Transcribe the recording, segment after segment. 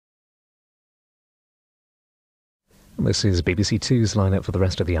This is BBC Two's lineup for the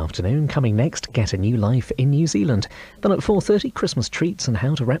rest of the afternoon. Coming next, Get a New Life in New Zealand. Then at 4:30, Christmas treats and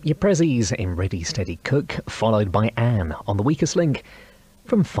how to wrap your prezzies in Ready Steady Cook, followed by Anne on The Weakest Link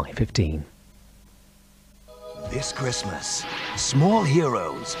from 5:15. This Christmas, small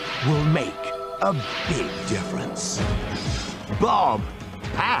heroes will make a big difference. Bob,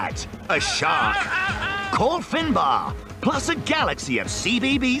 Pat, a shark, called Finbar, plus a galaxy of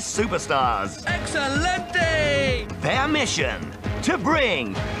CBB superstars. Excelente! Their mission, to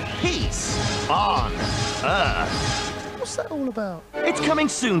bring peace on Earth. What's that all about? It's coming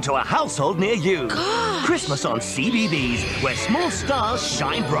soon to a household near you. Gosh. Christmas on CBBS, where small stars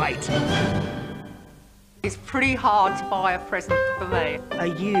shine bright. It's pretty hard to buy a present for me. A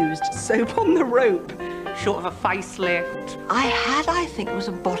used soap on the rope. Short of a facelift. I think it was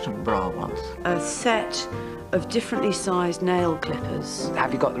a bottom bra once. A set of differently sized nail clippers.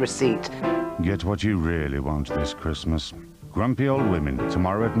 Have you got the receipt? Get what you really want this Christmas. Grumpy Old Women,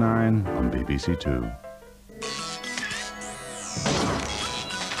 tomorrow at 9 on BBC Two.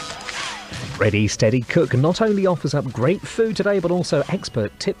 Ready Steady Cook not only offers up great food today, but also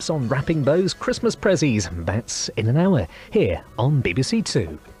expert tips on wrapping those Christmas prezzies. That's in an hour, here on BBC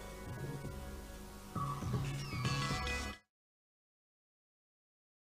Two.